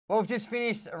Well, we've just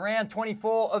finished round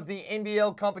 24 of the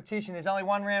NBL competition. There's only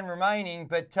one round remaining,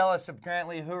 but tell us,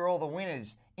 Grantley, who are all the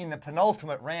winners in the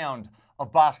penultimate round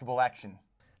of basketball action?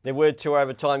 There were two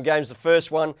overtime games. The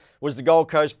first one was the Gold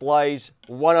Coast Blaze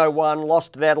 101,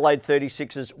 lost to the Adelaide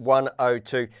 36ers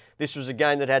 102. This was a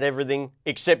game that had everything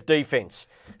except defence,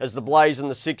 as the Blaze and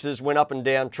the Sixers went up and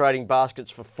down trading baskets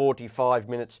for 45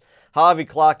 minutes. Harvey,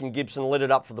 Clark and Gibson lit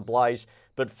it up for the Blaze,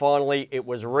 but finally it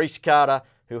was Reece Carter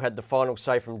who had the final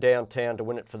say from downtown to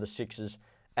win it for the Sixers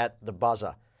at the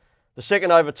buzzer. The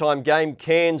second overtime game,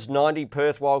 Cairns 90,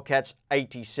 Perth Wildcats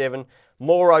 87.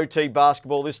 More OT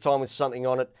basketball, this time with something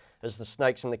on it, as the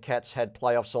Snakes and the Cats had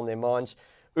playoffs on their minds.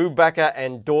 Ubaka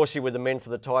and Dorsey were the men for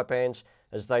the Taipans,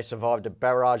 as they survived a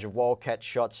barrage of Wildcat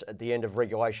shots at the end of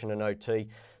regulation and OT.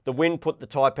 The win put the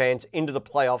Taipans into the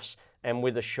playoffs and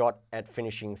with a shot at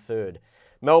finishing third.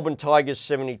 Melbourne Tigers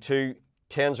 72,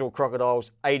 Townsville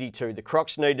Crocodiles 82. The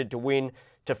Crocs needed to win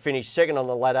to finish second on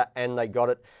the ladder, and they got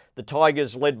it. The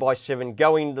Tigers led by 7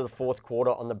 going into the fourth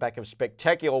quarter on the back of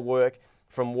spectacular work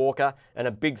from Walker and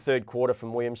a big third quarter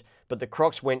from Williams, but the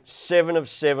Crocs went 7 of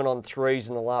 7 on threes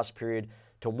in the last period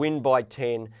to win by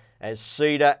 10, as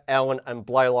Cedar, Allen and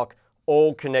Blaylock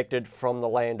all connected from the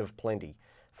land of plenty.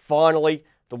 Finally,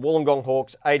 the Wollongong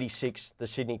Hawks 86, the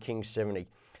Sydney Kings 70.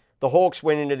 The Hawks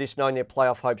went into this knowing their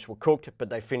playoff hopes were cooked, but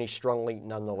they finished strongly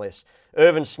nonetheless.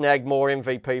 Irvin snagged more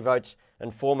MVP votes,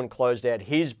 and Foreman closed out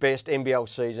his best NBL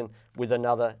season with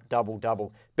another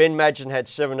double-double. Ben Madgen had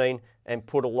 17 and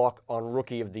put a lock on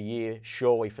Rookie of the Year,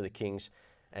 surely for the Kings,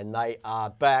 and they are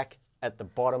back at the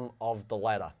bottom of the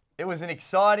ladder. It was an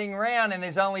exciting round, and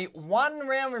there's only one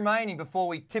round remaining before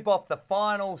we tip off the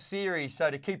final series. So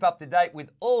to keep up to date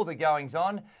with all the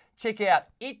goings-on, check out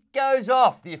It Goes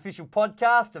Off, the official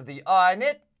podcast of the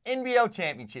INET NBL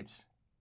Championships.